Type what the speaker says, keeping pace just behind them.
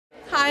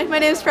Hi, my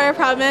name is Freya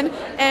Proudman,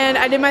 and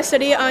I did my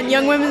study on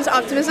young women's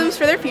optimisms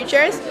for their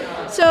futures.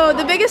 So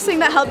the biggest thing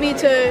that helped me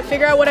to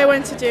figure out what I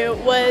wanted to do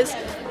was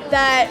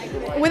that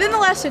within the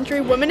last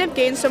century, women have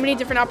gained so many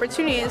different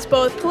opportunities,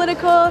 both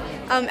political,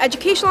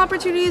 educational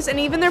opportunities, and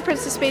even their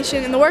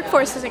participation in the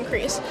workforce has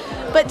increased.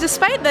 But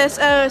despite this,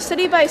 a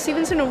study by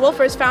Stevenson and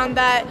Wolfers found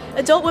that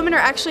adult women are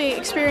actually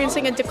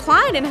experiencing a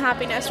decline in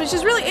happiness, which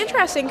is really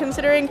interesting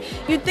considering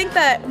you'd think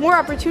that more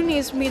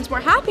opportunities means more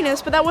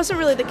happiness, but that wasn't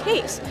really the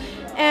case.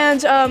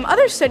 And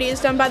other studies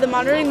done by the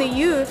Monitoring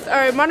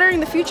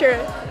the Future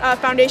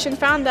Foundation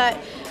found that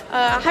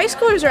high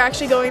schoolers are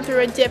actually going through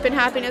a dip in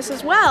happiness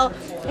as well,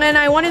 and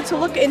I wanted to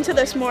look into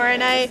this more,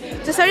 and I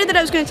decided that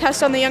I was going to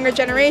test on the younger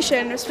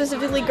generation,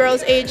 specifically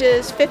girls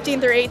ages 15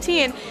 through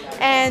 18,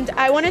 and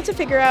I wanted to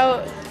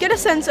get a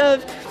sense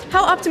of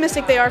how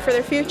optimistic they are for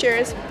their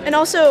futures, and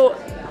also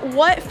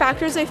what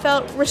factors they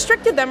felt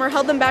restricted them or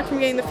held them back from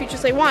getting the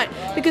futures they want,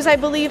 because I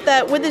believe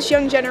that with this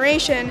young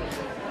generation,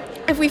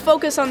 if we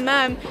focus on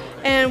them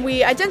and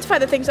we identify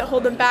the things that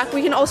hold them back,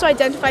 we can also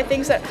identify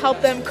things that help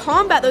them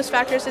combat those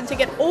factors and to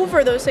get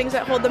over those things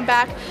that hold them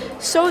back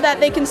so that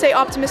they can stay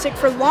optimistic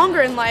for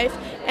longer in life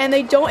and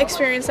they don't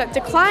experience that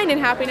decline in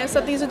happiness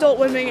that these adult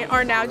women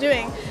are now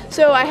doing.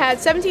 So I had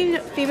 17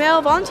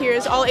 female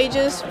volunteers, all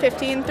ages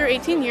 15 through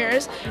 18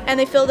 years, and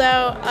they filled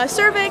out a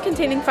survey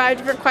containing 5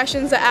 different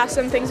questions that asked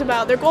them things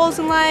about their goals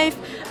in life,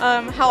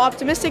 how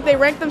optimistic they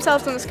ranked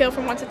themselves on a scale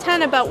from 1 to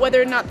 10 about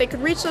whether or not they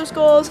could reach those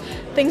goals,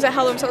 things that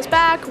held themselves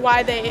back,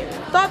 why they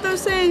thought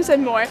those things,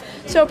 and more.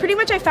 So pretty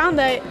much I found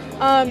that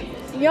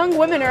young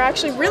women are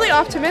actually really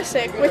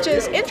optimistic, which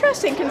is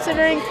interesting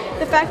considering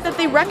the fact that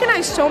they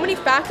recognize so many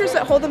factors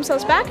that hold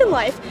themselves back in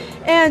life.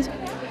 And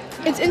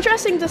it's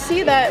interesting to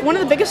see that one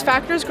of the biggest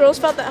factors girls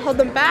felt that held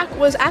them back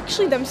was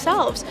actually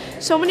themselves.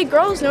 So many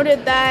girls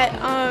noted that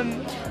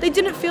they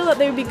didn't feel that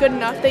they would be good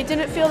enough. They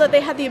didn't feel that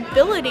they had the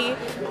ability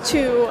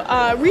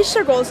to reach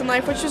their goals in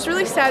life, which was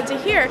really sad to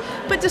hear.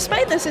 But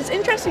despite this, it's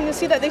interesting to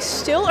see that they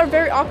still are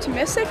very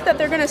optimistic that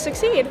they're going to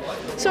succeed.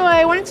 So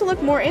I wanted to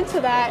look more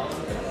into that,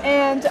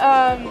 and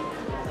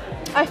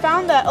I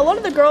found that a lot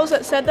of the girls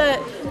that said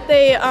that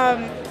they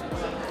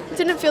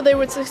didn't feel they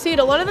would succeed,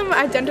 a lot of them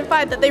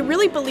identified that they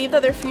really believed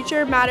that their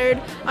future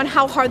mattered on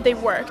how hard they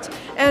worked.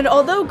 And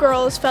although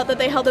girls felt that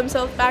they held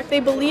themselves back, they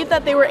believed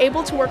that they were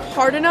able to work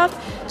hard enough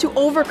to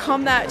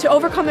overcome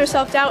their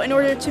self-doubt in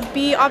order to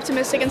be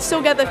optimistic and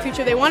still get the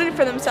future they wanted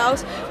for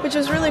themselves, which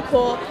was really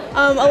cool.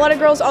 A lot of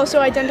girls also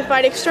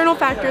identified external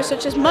factors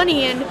such as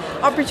money and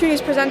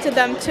opportunities presented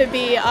them to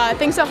be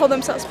things that hold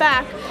themselves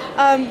back.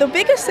 The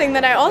biggest thing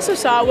that I also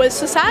saw was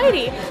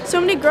society.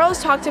 So many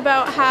girls talked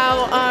about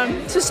how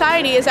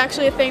society is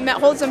actually a thing that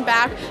holds them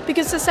back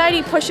because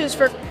society pushes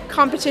for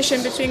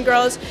competition between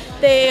girls.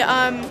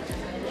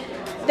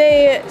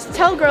 They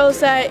tell girls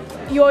that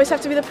you always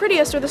have to be the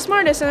prettiest or the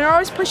smartest, and they're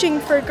always pushing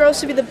for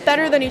girls to be the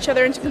better than each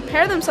other and to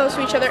compare themselves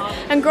to each other.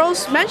 And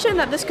girls mention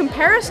that this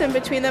comparison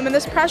between them and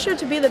this pressure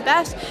to be the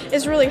best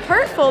is really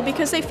hurtful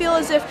because they feel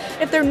as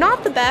if they're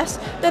not the best,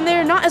 then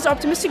they're not as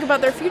optimistic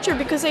about their future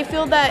because they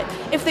feel that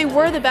if they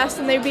were the best,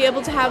 then they'd be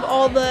able to have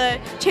all the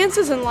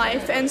chances in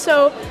life. And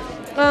so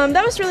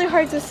that was really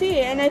hard to see,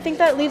 and I think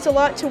that leads a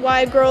lot to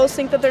why girls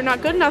think that they're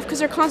not good enough because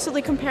they're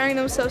constantly comparing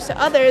themselves to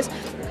others.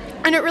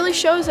 And it really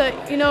shows that,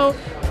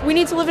 we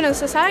need to live in a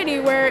society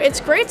where it's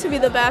great to be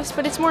the best,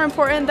 but it's more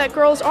important that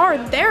girls are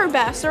their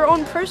best, their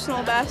own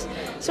personal best.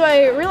 So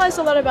I realized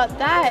a lot about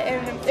that,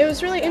 and it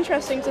was really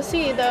interesting to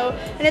see, though.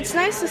 And it's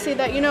nice to see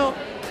that,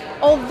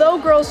 although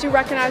girls do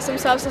recognize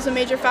themselves as a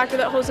major factor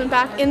that holds them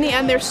back, in the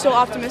end they're still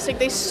optimistic.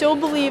 They still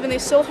believe and they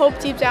still hope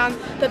deep down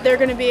that they're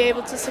going to be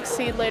able to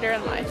succeed later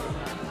in life.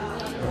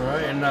 All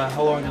right, and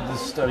how long did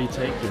this study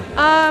take you?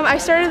 I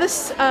started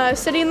this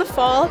study in the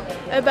fall.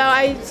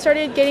 I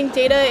started getting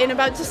data in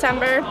about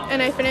December,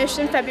 and I finished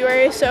in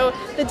February. So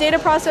the data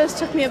process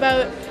took me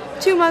about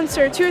 2 months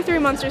or 2 or 3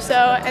 months or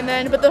so,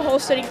 but the whole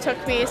study took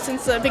me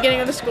since the beginning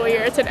of the school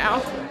year to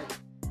now.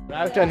 What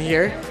I've done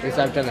here is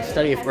I've done a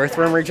study of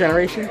earthworm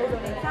regeneration.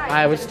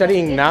 I was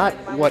studying not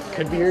what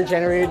could be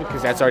regenerated,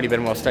 because that's already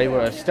been well studied.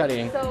 What I was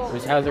studying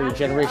was how the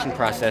regeneration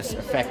process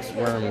affects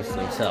worms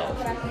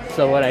themselves.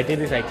 So what I did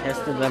is I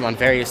tested them on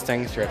various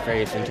things throughout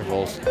various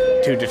intervals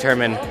to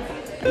determine,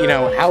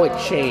 how it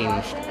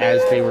changed as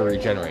they were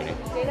regenerating.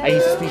 I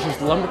used the species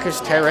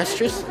Lumbricus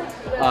terrestris.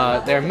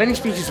 There are many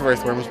species of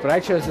earthworms, but I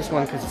chose this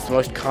one because it's the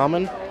most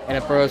common and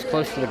it burrows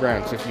close to the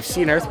ground. So if you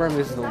see an earthworm,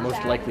 this is the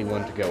most likely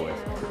one to go with.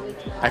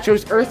 I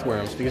chose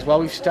earthworms because while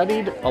we've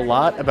studied a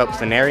lot about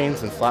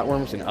planarians and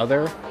flatworms and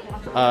other,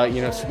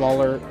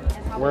 smaller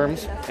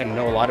worms and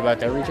know a lot about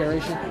their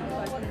regeneration,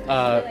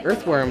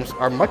 earthworms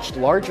are much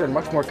larger and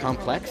much more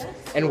complex.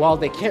 And while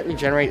they can't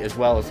regenerate as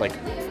well as like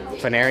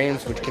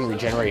planarians, which can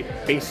regenerate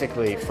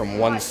basically from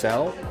one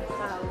cell,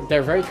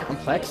 they're very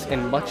complex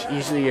and much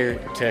easier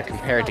to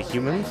compare to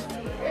humans.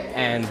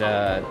 And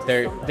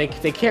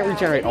they can't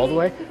regenerate all the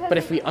way, but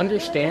if we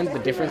understand the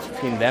difference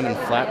between them and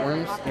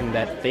flatworms in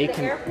that they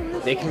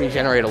can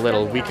regenerate a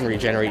little, we can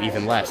regenerate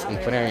even less, and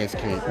planarians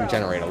can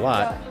regenerate a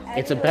lot,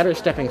 it's a better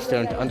stepping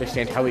stone to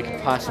understand how we could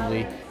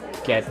possibly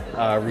get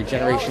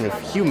regeneration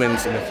of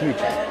humans in the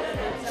future.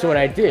 So what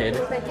I did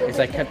is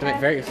I cut them at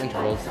various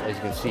intervals, as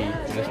you can see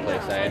in this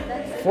place. I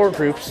had 4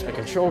 groups, a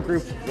control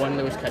group, one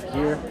that was cut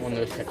here, one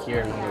that was cut here,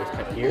 and one that was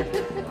cut here.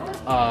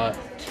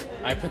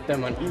 I put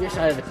them on either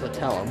side of the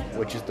clitellum,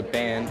 which is the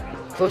band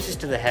closest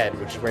to the head,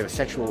 which is where the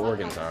sexual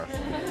organs are.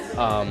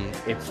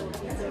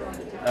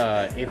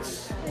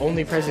 It's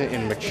only present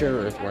in mature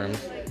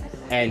earthworms,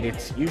 and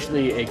it's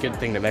usually a good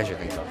thing to measure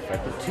things off. I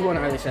put 2 on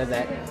either side of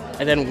that,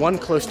 and then 1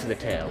 close to the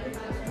tail.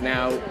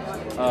 Now,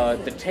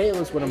 the tail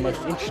is what I'm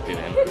most interested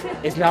in.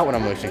 It's not what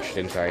I'm most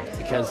interested in, sorry,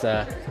 because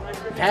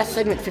past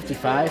segment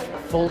 55,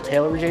 full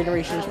tail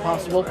regeneration is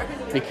possible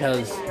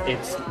because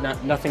it's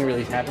nothing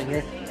really is happening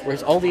here.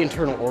 Whereas all the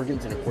internal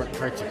organs and important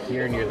parts are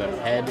here near the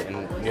head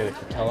and near the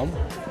patellum.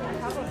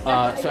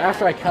 So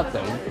after I cut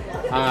them,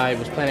 I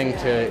was planning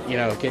to,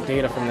 get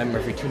data from them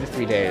every 2 to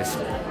 3 days.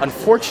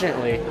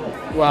 Unfortunately,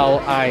 while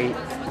I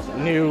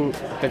knew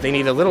that they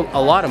need a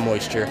lot of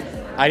moisture,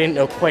 I didn't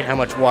know quite how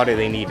much water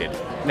they needed.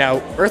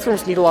 Now,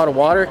 earthworms need a lot of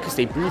water because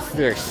they breathe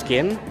through their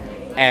skin,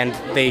 and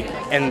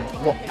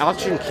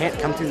oxygen can't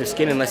come through the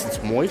skin unless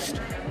it's moist.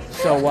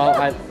 So while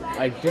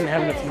I didn't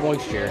have enough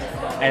moisture,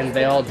 and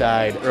they all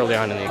died early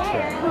on in the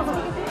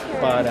experiment.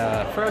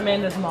 But for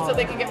Amanda's mom. So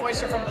they can get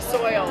moisture from the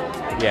soil.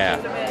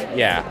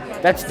 Yeah.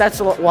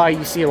 That's why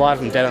you see a lot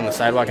of them dead on the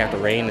sidewalk after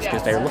rain, is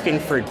because they're looking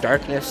for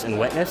darkness and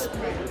wetness,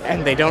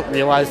 and they don't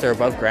realize they're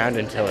above ground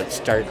until it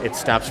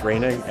stops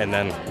raining, and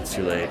then it's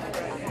too late.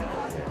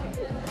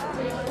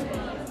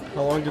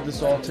 How long did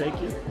this all take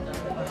you?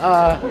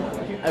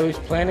 I was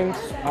planning,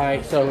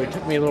 so it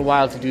took me a little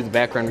while to do the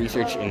background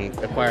research and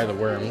acquire the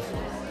worms.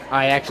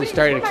 I actually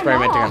started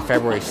experimenting on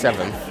February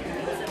 7th,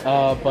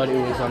 but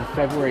it was on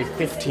February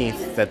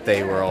 15th that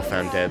they were all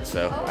found dead,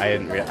 so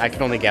I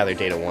could only gather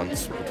data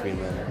once between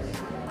them.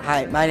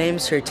 Hi, my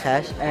name's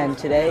Sirtesh, and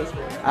today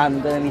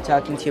I'm going to be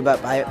talking to you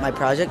about my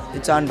project.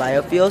 It's on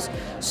biofuels.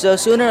 So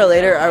sooner or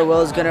later, our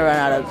world is going to run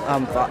out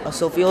of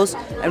fossil fuels,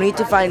 and we need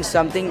to find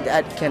something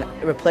that can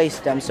replace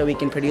them so we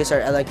can produce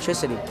our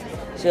electricity.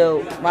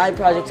 So my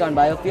project's on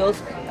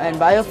biofuels, and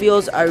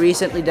biofuels are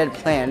recently dead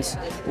plants,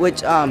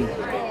 which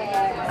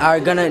are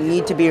going to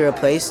need to be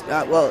replaced.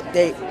 Well,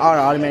 they are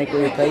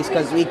automatically replaced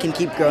because we can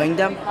keep growing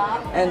them.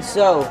 And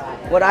so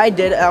what I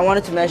did, I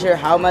wanted to measure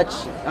how much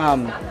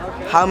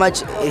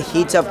it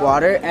heats up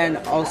water and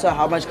also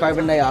how much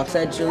carbon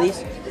dioxide is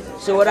released.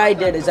 So what I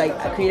did is I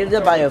created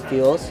the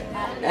biofuels,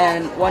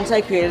 and once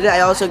I created it, I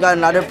also got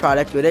another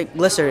product with it,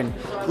 glycerin.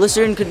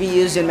 Glycerin could be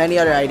used in many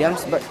other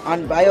items, but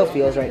on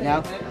biofuels right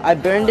now, I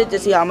burned it to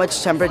see how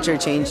much temperature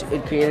change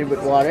it created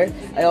with water.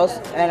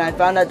 I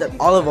found out that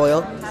olive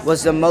oil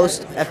was the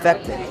most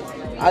effective.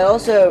 I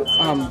also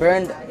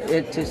burned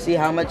it to see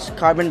how much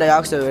carbon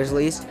dioxide was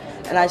released,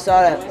 and I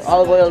saw that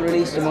olive oil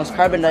released the most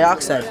carbon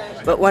dioxide.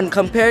 But when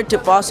compared to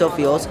fossil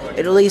fuels,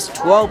 it released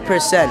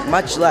 12%,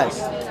 much less.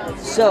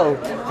 So,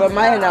 from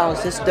my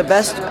analysis, the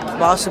best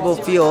possible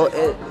fuel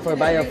for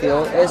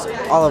biofuel is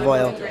olive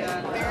oil.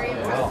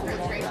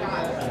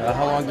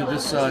 How long did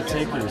this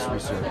take you, this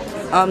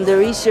research? The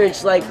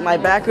research, my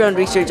background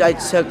research, I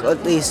took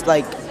at least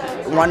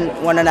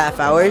 1.5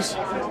 hours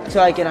so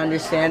I can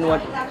understand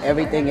what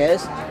everything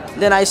is.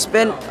 Then I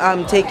spent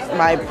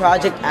my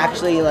project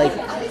actually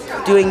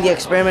doing the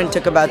experiment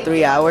took about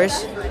 3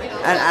 hours.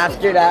 And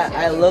after that,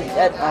 I looked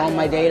at all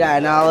my data,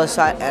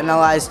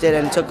 analyzed it,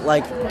 and took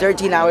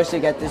 13 hours to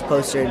get this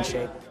poster in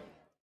shape.